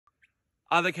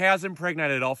Are the cows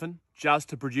impregnated often just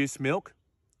to produce milk?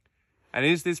 And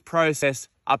is this process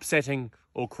upsetting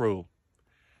or cruel?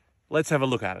 Let's have a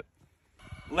look at it.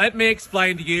 Let me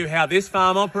explain to you how this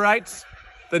farm operates,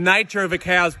 the nature of a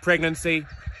cow's pregnancy,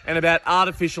 and about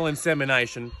artificial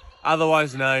insemination,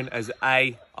 otherwise known as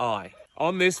AI.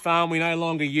 On this farm, we no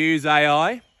longer use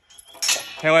AI.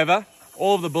 However,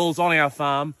 all of the bulls on our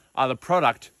farm are the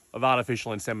product of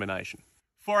artificial insemination.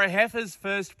 For a heifer's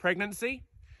first pregnancy,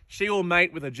 she will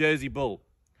mate with a Jersey bull.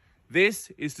 This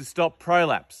is to stop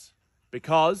prolapse,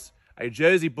 because a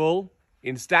Jersey bull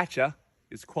in stature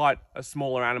is quite a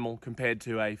smaller animal compared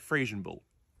to a Friesian bull.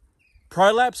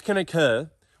 Prolapse can occur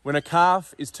when a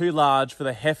calf is too large for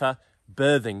the heifer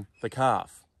birthing the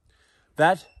calf.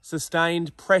 That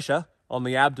sustained pressure on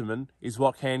the abdomen is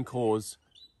what can cause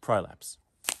prolapse.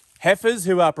 Heifers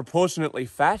who are proportionately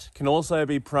fat can also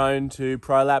be prone to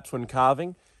prolapse when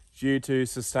calving due to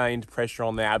sustained pressure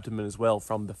on the abdomen as well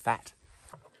from the fat.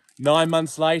 9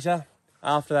 months later,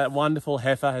 after that wonderful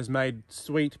heifer has made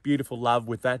sweet, beautiful love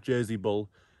with that Jersey bull,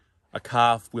 a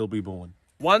calf will be born.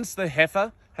 Once the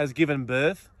heifer has given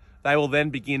birth, they will then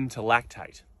begin to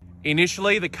lactate.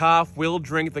 Initially, the calf will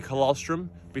drink the colostrum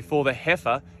before the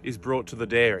heifer is brought to the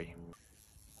dairy.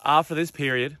 After this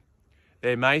period,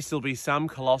 there may still be some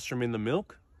colostrum in the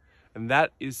milk, and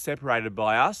that is separated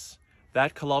by us.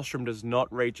 That colostrum does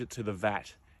not reach it to the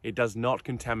vat. It does not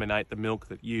contaminate the milk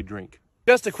that you drink.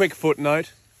 Just a quick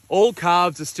footnote, all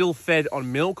calves are still fed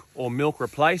on milk or milk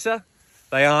replacer.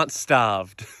 They aren't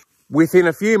starved. Within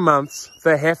a few months,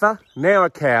 the heifer, now a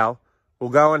cow, will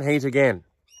go and heat again.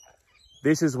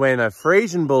 This is when a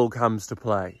Friesian bull comes to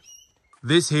play.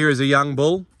 This here is a young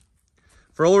bull.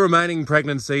 For all remaining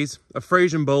pregnancies, a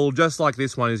Friesian bull just like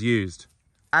this one is used.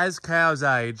 As cows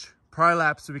age,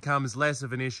 prolapse becomes less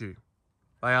of an issue.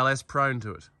 They are less prone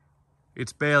to it.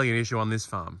 It's barely an issue on this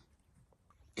farm.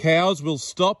 Cows will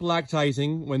stop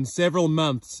lactating when several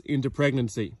months into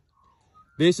pregnancy.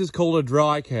 This is called a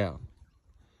dry cow.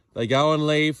 They go and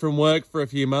leave from work for a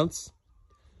few months.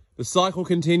 The cycle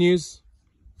continues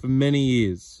for many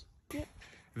years.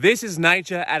 This is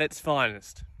nature at its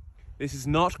finest. This is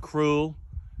not cruel.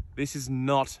 This is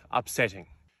not upsetting.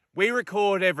 We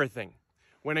record everything.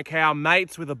 When a cow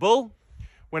mates with a bull,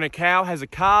 when a cow has a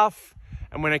calf,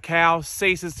 and when a cow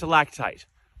ceases to lactate,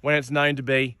 when it's known to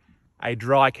be a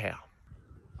dry cow.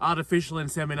 Artificial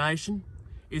insemination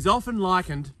is often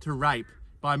likened to rape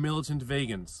by militant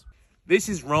vegans. This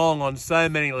is wrong on so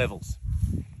many levels.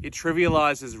 It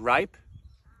trivialises rape,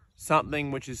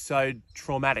 something which is so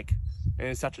traumatic and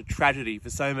is such a tragedy for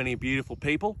so many beautiful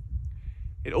people.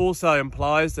 It also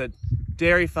implies that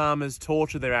dairy farmers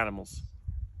torture their animals,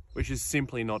 which is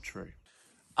simply not true.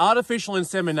 Artificial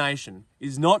insemination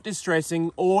is not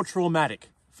distressing or traumatic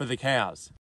for the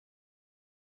cows.